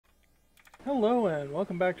Hello and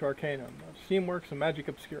welcome back to Arcanum, Steamworks and Magic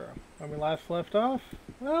Obscura. When we last left off,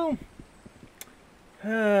 well,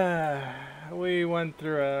 we went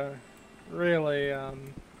through a really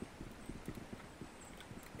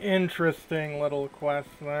interesting little quest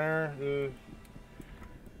there.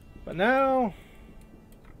 But now,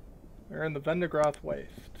 we're in the Vendigroth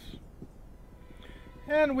Wastes.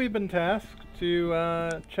 And we've been tasked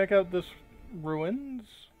to check out this ruins.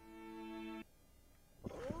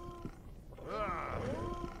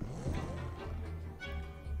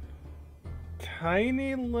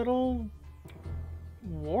 Tiny little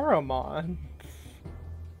Waramons.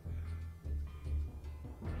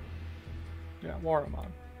 Yeah, Waramon.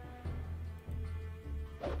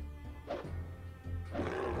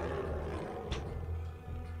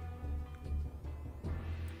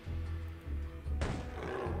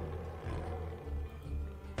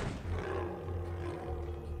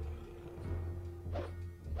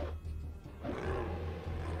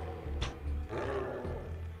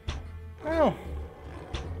 Well,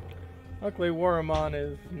 luckily Waramon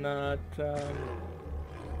is not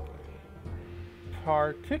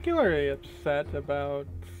particularly upset about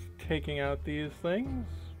taking out these things.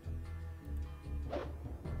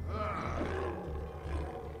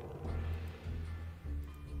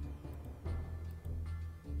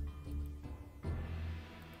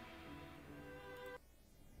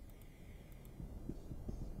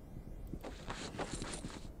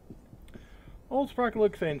 Old sprocket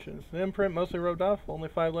looks ancient. The imprint mostly rubbed off. Only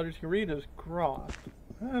 5 letters you read is Groth.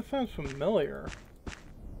 That sounds familiar.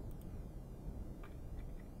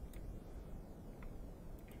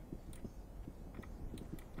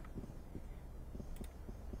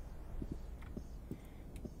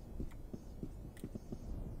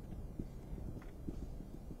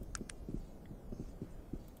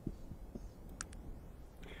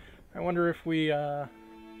 I wonder if we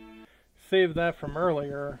saved that from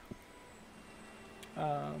earlier.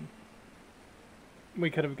 We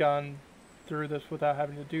could have gone through this without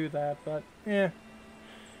having to do that, but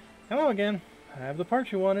Hello again. I have the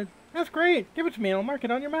part you wanted. That's great! Give it to me and I'll mark it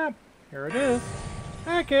on your map. Here it is.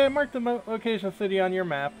 Okay, mark the location city on your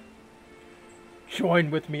map. Join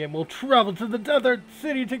with me and we'll travel to the desert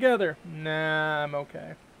city together. Nah, I'm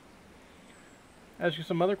okay. Ask you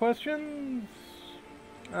some other questions?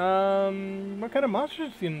 What kind of monsters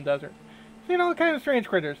have you seen in the desert? Seen all kinds of strange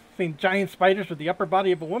critters. Seen giant spiders with the upper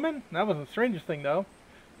body of a woman? That wasn't the strangest thing, though.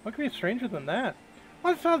 What could be stranger than that?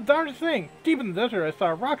 Well, I saw the darndest thing. Deep in the desert, I saw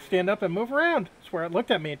a rock stand up and move around. Swear it looked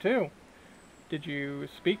at me, too. Did you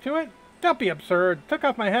speak to it? Don't be absurd. Took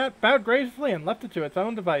off my hat, bowed graciously, and left it to its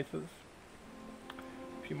own devices.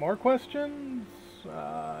 A few more questions?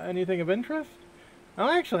 Anything of interest? Oh,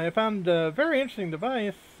 actually, I found a very interesting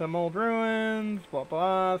device. Some old ruins, blah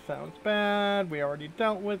blah, sounds bad. We already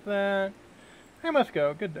dealt with that. I must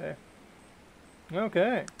go. Good day.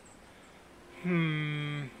 Okay.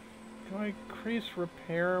 Do I increase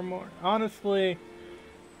repair more? Honestly,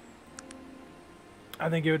 I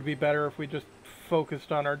think it would be better if we just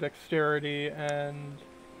focused on our dexterity and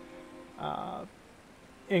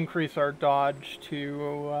increase our dodge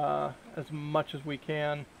to as much as we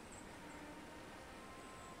can.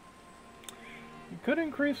 We could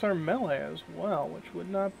increase our melee as well, which would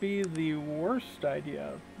not be the worst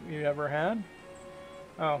idea you ever had.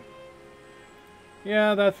 Oh.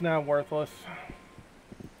 Yeah, that's now worthless.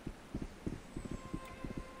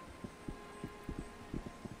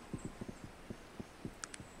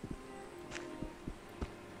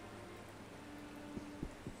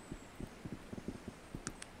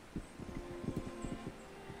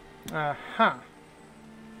 Aha!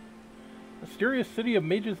 Mysterious city of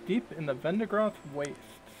mages deep in the Vendigroth Wastes.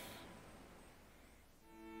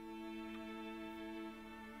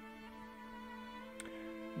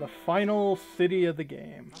 The final city of the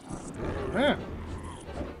game. Ah.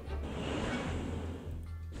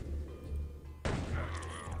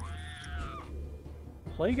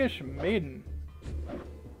 Plaguish Maiden.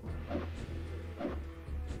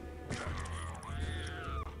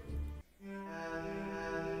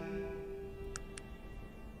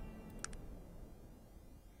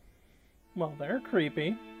 Well, they're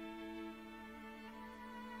creepy.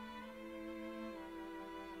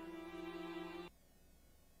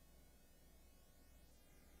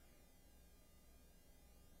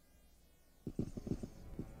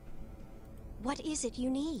 What is it you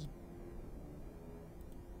need?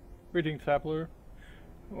 Greetings, Sapler.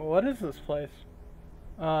 What is this place?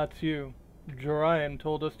 It's you. Jorian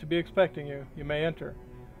told us to be expecting you. You may enter.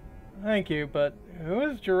 Thank you, but who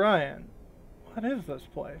is Jorian? What is this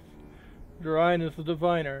place? Jorian is the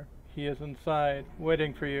diviner. He is inside,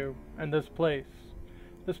 waiting for you, and this place.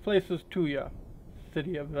 This place is Tulla,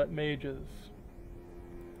 city of mages.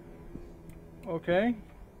 Okay.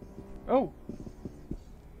 Oh!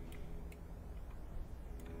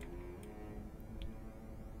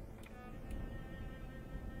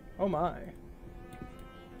 Oh my.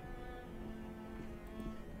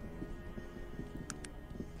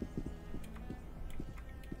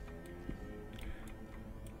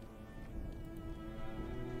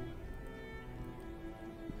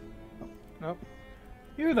 Nope.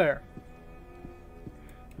 You there.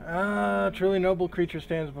 Ah, truly noble creature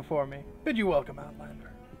stands before me. Bid you welcome,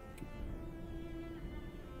 Outlander.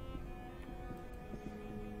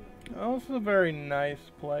 Oh, this is a very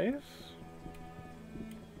nice place.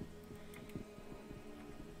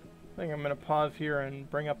 I think I'm going to pause here and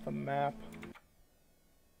bring up the map.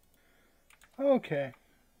 Okay,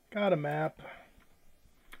 got a map.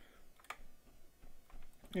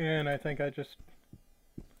 And I think I just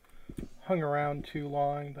hung around too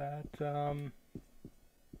long that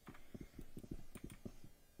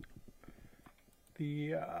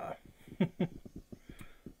the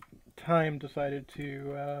time decided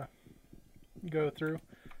to go through.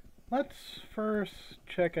 Let's first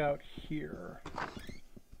check out here.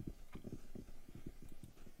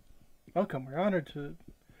 Welcome, we're honored to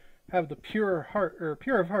have the pure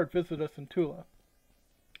of heart visit us in Tulla.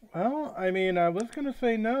 Well, I mean, I was gonna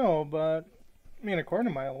say no, but I mean, according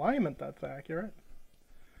to my alignment, that's accurate.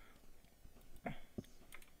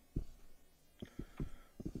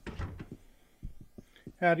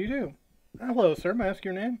 How do you do? Hello, sir. May I ask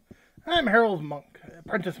your name? I'm Harold Monk,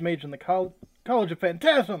 apprentice mage in the College of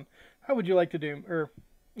Phantasm. How would you like to do?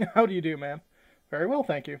 How do you do, ma'am? Very well,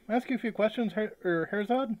 thank you. May I ask you a few questions,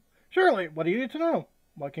 Herzog? Surely. What do you need to know?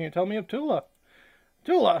 What can you tell me of Tulla?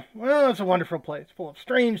 Tulla? Well, it's a wonderful place, full of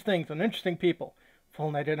strange things and interesting people. If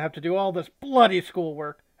only I didn't have to do all this bloody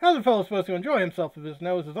schoolwork. How's a fellow supposed to enjoy himself if his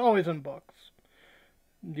nose is always in books?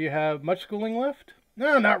 Do you have much schooling left?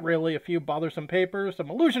 No, not really. A few bothersome papers, some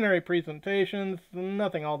illusionary presentations,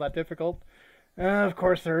 nothing all that difficult. Of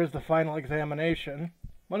course, there is the final examination.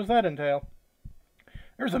 What does that entail?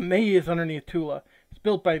 There's a maze underneath Tulla. It's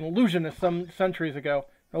built by an illusionist some centuries ago.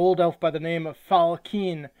 An old elf by the name of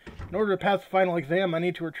Falkeen. In order to pass the final exam, I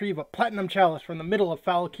need to retrieve a platinum chalice from the middle of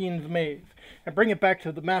Falkeen's maze and bring it back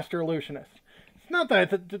to the master illusionist. It's not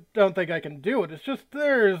that I don't think I can do it, it's just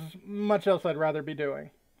there's much else I'd rather be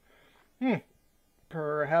doing.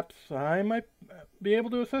 Perhaps I might be able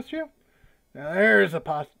to assist you? Now, there's a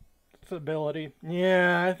possibility.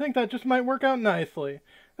 Yeah, I think that just might work out nicely.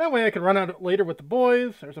 That way I can run out later with the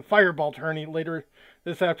boys. There's a fireball tourney later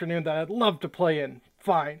this afternoon that I'd love to play in.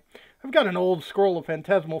 Fine. I've got an old scroll of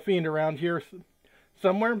Phantasmal Fiend around here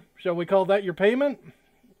somewhere. Shall we call that your payment?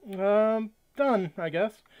 Done, I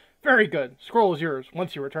guess. Very good. Scroll is yours,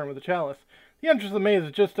 once you return with the chalice. The entrance of the maze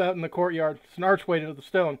is just out in the courtyard. It's an archway to the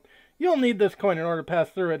stone. You'll need this coin in order to pass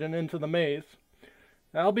through it and into the maze.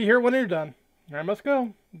 I'll be here when you're done. I must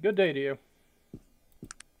go. Good day to you.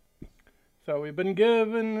 So we've been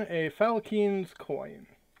given a Falkeen's coin.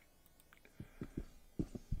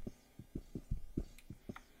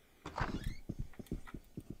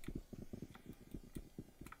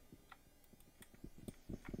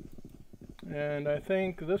 And I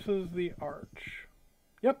think this is the arch.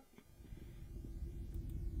 Yep.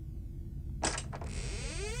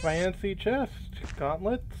 Fancy chest,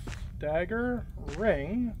 gauntlets, dagger,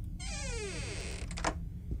 ring,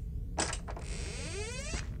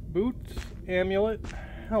 boots, amulet,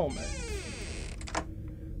 helmet.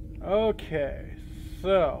 Okay,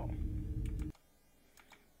 so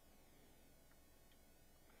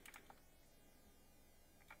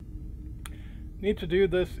need to do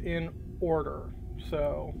this in order.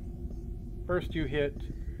 So first you hit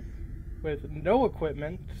with no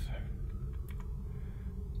equipment,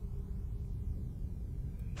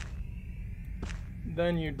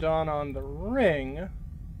 then you don on the ring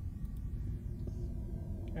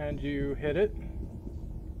and you hit it,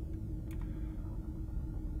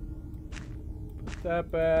 put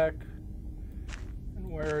that back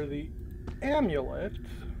and wear the amulet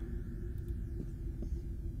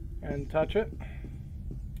and touch it.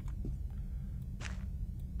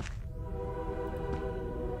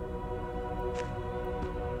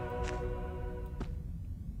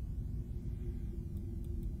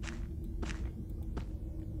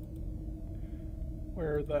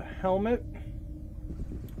 Wear the helmet.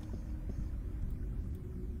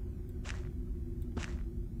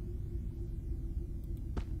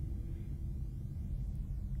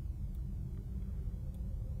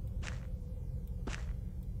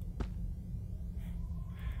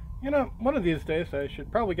 You know, one of these days I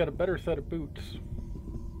should probably get a better set of boots.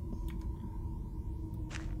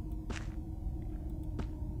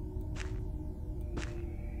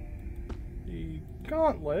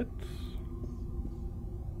 gauntlets.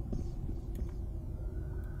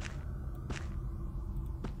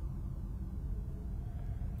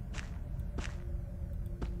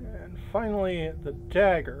 And finally, the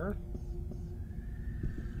dagger.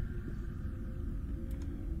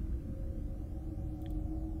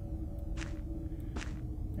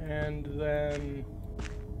 And then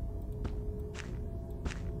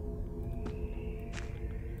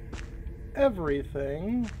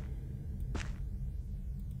everything.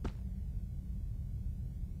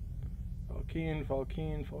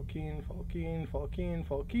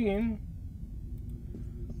 Falkeen.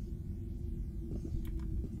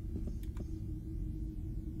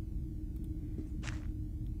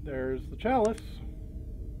 There's the chalice.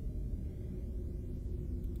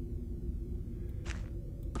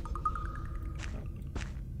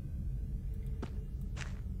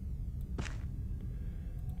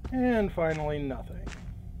 And finally, nothing.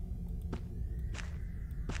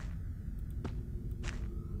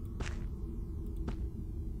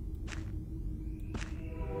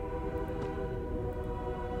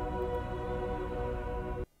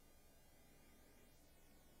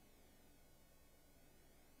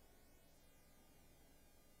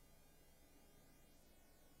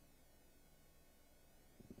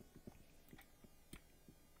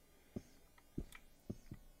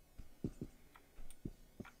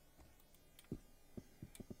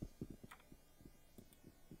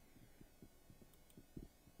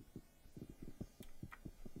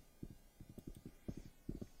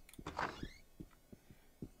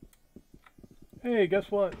 Hey, guess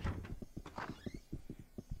what?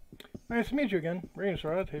 Nice to meet you again. Range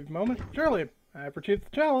Rod, have a moment? Surely, I've retrieved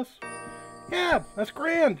the chalice. Yeah, that's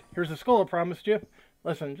grand. Here's the skull I promised you.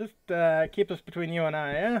 Listen, just keep this between you and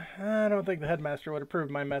I, eh? I don't think the headmaster would approve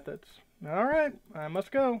my methods. Alright, I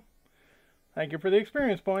must go. Thank you for the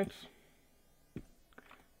experience points.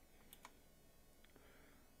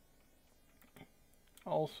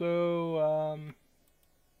 Also,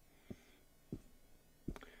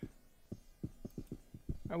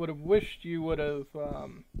 I would have wished you would have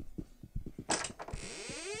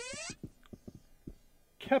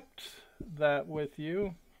kept that with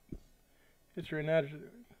you. History and attitude.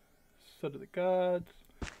 Set of the gods.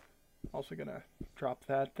 Also gonna drop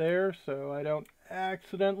that there so I don't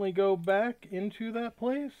accidentally go back into that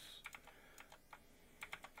place.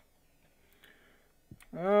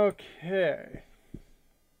 Okay.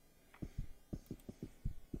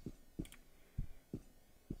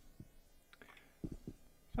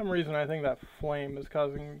 For some reason I think that flame is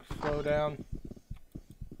causing slowdown.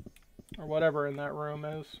 Or whatever in that room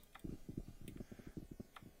is.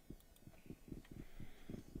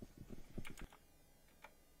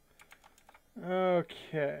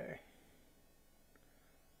 Okay.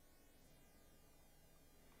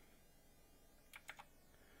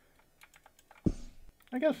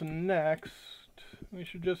 I guess next we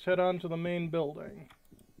should just head on to the main building.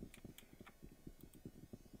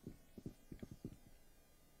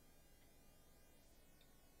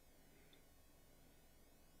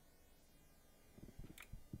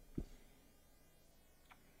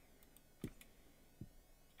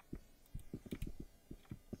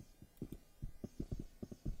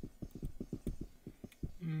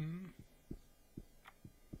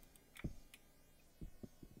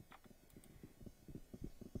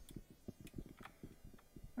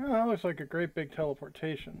 Oh, that looks like a great big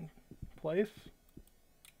teleportation place.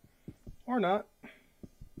 Or not.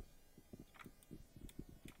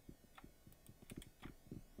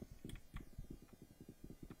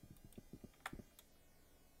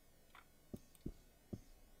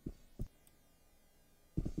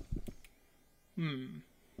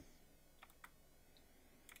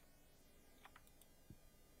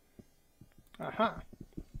 Aha.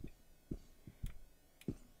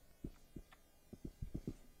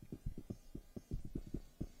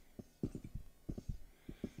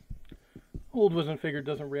 Old Wizard figure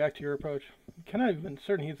doesn't react to your approach. Cannot have been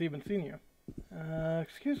certain he's even seen you.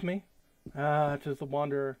 Excuse me. Ah, 'tis the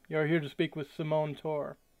Wanderer. You are here to speak with Simone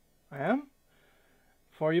Tor. I am?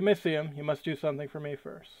 Before you may see him, you must do something for me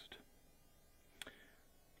first.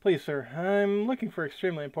 Please, sir, I'm looking for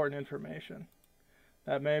extremely important information.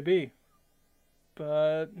 That may be.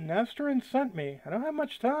 But Nastarin sent me. I don't have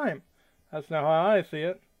much time. That's not how I see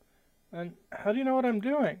it. And how do you know what I'm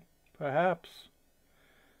doing? Perhaps.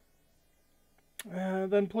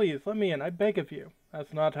 Then please, let me in. I beg of you.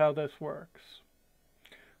 That's not how this works.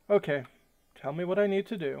 Okay. Tell me what I need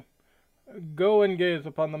to do. Go and gaze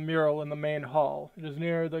upon the mural in the main hall. It is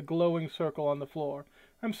near the glowing circle on the floor.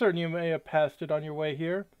 I'm certain you may have passed it on your way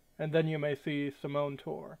here, and then you may see Simone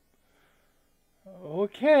Tor.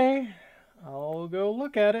 Okay. I'll go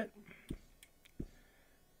look at it.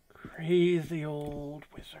 Crazy old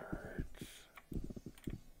wizards.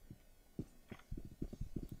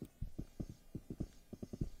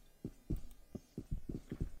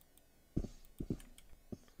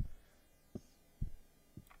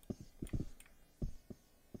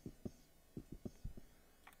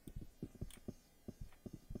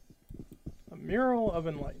 A mural of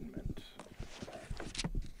enlightenment.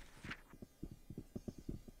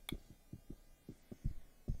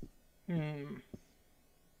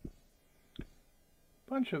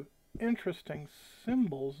 Bunch of interesting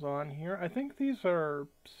symbols on here. I think these are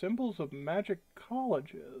symbols of magic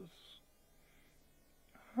colleges.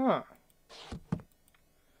 Huh.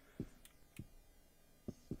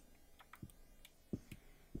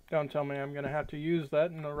 Don't tell me I'm going to have to use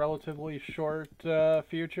that in a relatively short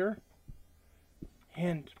future.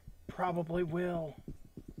 Hint, probably will.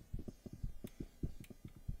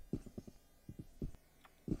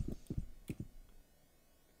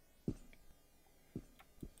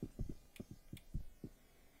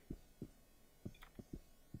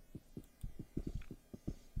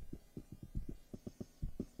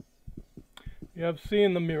 You have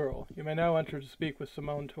seen the mural. You may now enter to speak with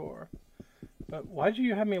Simone Tor. But why did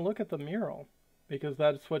you have me look at the mural? Because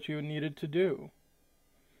that's what you needed to do.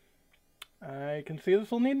 I can see this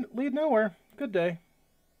will lead nowhere. Good day.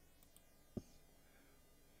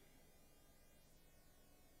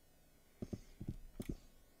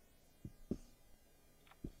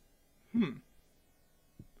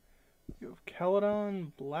 You have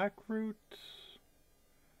Caledon, Blackroot,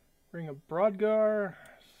 Ring of Broadgar,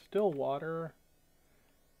 Stillwater,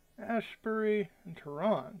 Ashbury, and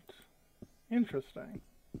Tarrant. Interesting.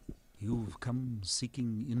 You've come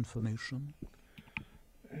seeking information?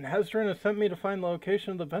 Nazrin has sent me to find the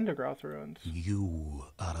location of the Vendigroth ruins. You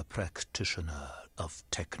are a practitioner of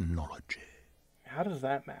technology. How does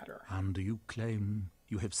that matter? And you claim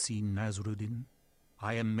you have seen Nasruddin?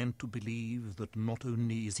 I am meant to believe that not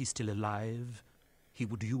only is he still alive, he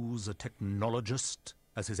would use a technologist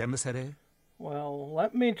as his emissary? Well,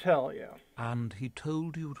 let me tell you. And he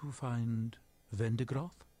told you to find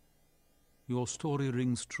Vendigroth? Your story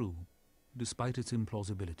rings true, despite its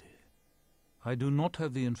implausibility. I do not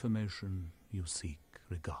have the information you seek,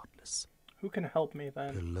 regardless. Who can help me,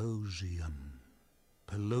 then? Pelosian.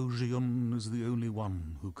 Pelosian is the only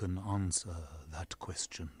one who can answer that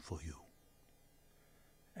question for you.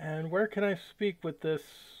 And where can I speak with this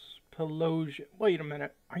Pelosian? Wait a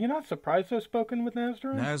minute. Are you not surprised I've spoken with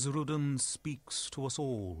Nazrin? Nasruddin speaks to us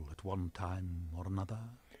all at one time or another.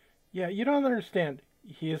 Yeah, you don't understand.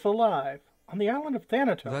 He is alive. On the island of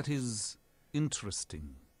Thanatos. That is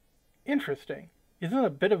interesting. Interesting. Isn't it a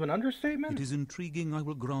bit of an understatement? It is intriguing, I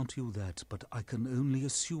will grant you that, but I can only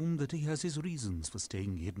assume that he has his reasons for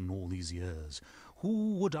staying hidden all these years.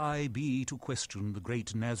 Who would I be to question the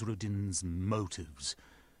great Nasruddin's motives?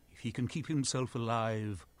 If he can keep himself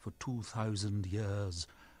alive for 2,000 years,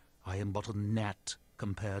 I am but a gnat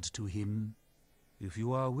compared to him. If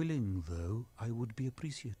you are willing, though, I would be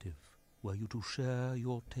appreciative were you to share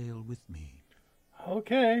your tale with me.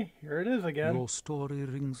 Okay, here it is again. Your story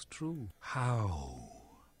rings true. How?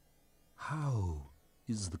 How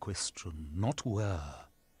is the question, not where.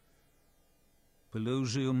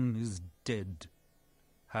 Pelosian is dead.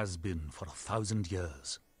 Has been for 1,000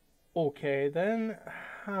 years. Okay, then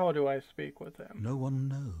how do I speak with him? No one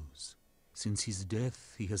knows. Since his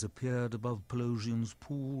death, he has appeared above Pelosian's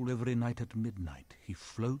pool every night at midnight. He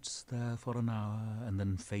floats there for an hour and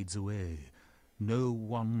then fades away. No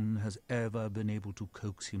one has ever been able to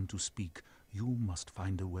coax him to speak. You must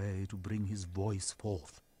find a way to bring his voice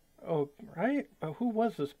forth. Oh, right? But who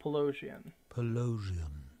was this Pelosian?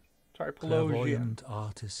 Pelosian. Sorry, Pelosian. Clairvoyant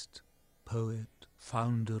artist, poet,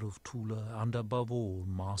 founder of Tulla, and above all,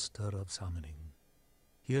 master of summoning.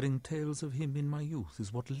 Hearing tales of him in my youth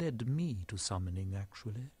is what led me to summoning,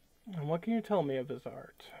 actually. And what can you tell me of his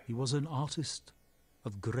art? He was an artist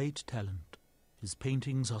of great talent. His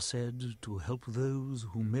paintings are said to help those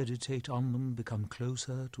who meditate on them become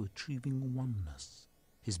closer to achieving oneness.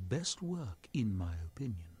 His best work, in my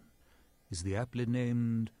opinion, is the aptly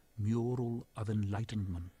named Mural of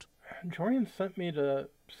Enlightenment. Jorian sent me to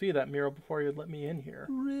see that mural before he'd let me in here.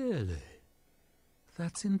 Really?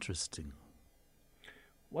 That's interesting.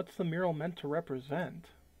 What's the mural meant to represent?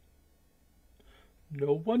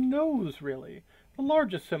 No one knows, really. The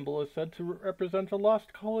largest symbol is said to represent a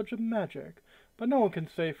lost college of magic, but no one can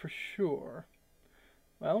say for sure.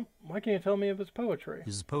 Well, why can't you tell me of his poetry?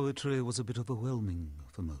 His poetry was a bit overwhelming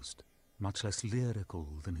for most, much less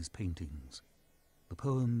lyrical than his paintings. The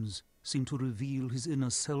poems seemed to reveal his inner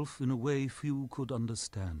self in a way few could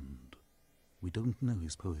understand. We don't know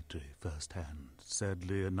his poetry firsthand.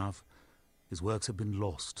 Sadly enough, his works have been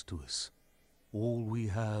lost to us. All we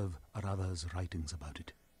have are others' writings about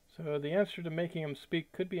it. So the answer to making him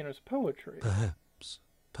speak could be in his poetry. Perhaps.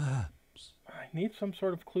 I need some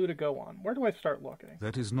sort of clue to go on. Where do I start looking?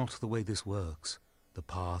 That is not the way this works. The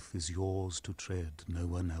path is yours to tread, no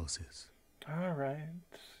one else's. All right.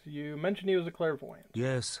 You mentioned he was a clairvoyant.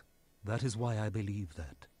 Yes, that is why I believe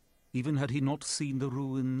that. Even had he not seen the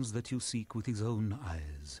ruins that you seek with his own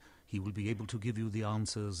eyes, he will be able to give you the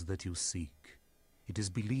answers that you seek. It is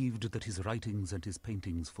believed that his writings and his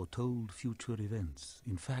paintings foretold future events.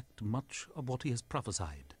 In fact, much of what he has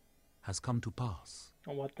prophesied has come to pass.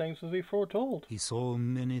 And what things was he foretold? He saw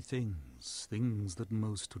many things, things that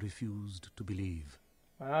most refused to believe.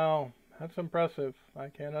 Wow, that's impressive. I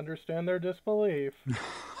can't understand their disbelief.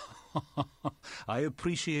 I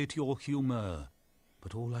appreciate your humor,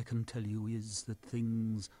 but all I can tell you is that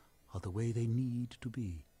things are the way they need to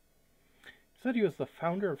be. You said he was the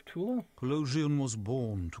founder of Tulla? Pelosian was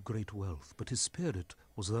born to great wealth, but his spirit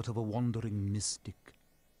was that of a wandering mystic.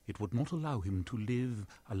 It would not allow him to live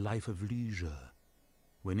a life of leisure.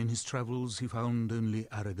 When in his travels he found only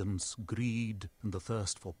arrogance, greed, and the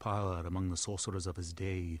thirst for power among the sorcerers of his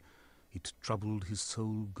day, it troubled his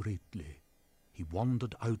soul greatly. He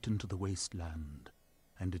wandered out into the wasteland,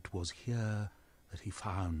 and it was here that he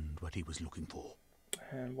found what he was looking for.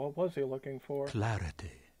 And what was he looking for?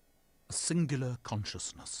 Clarity. A singular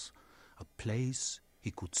consciousness. A place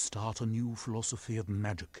he could start a new philosophy of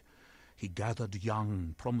magic. He gathered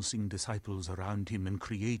young, promising disciples around him and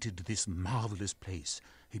created this marvelous place,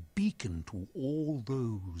 a beacon to all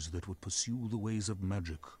those that would pursue the ways of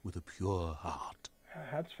magic with a pure heart.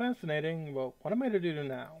 That's fascinating. Well, what am I to do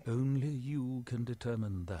now? Only you can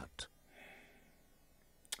determine that.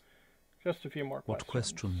 Just a few more questions. What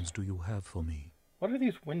questions do you have for me? What are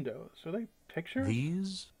these windows? Are they pictures?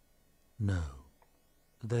 These? No.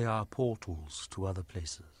 They are portals to other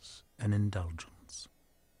places, an indulgence.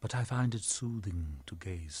 But I find it soothing to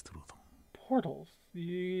gaze through them. Portals?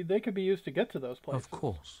 They could be used to get to those places. Of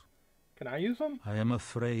course. Can I use them? I am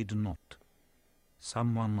afraid not.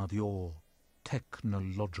 Someone of your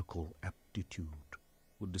technological aptitude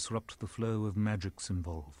would disrupt the flow of magics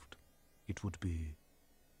involved. It would be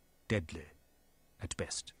deadly, at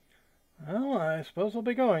best. Well, I suppose I'll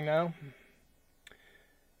be going now.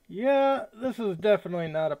 Yeah, this is definitely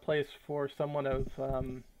not a place for someone of,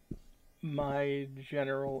 my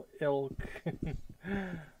general ilk.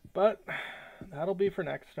 But that'll be for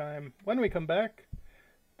next time. When we come back,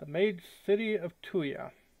 the Magic City of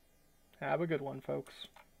Tulla. Have a good one, folks.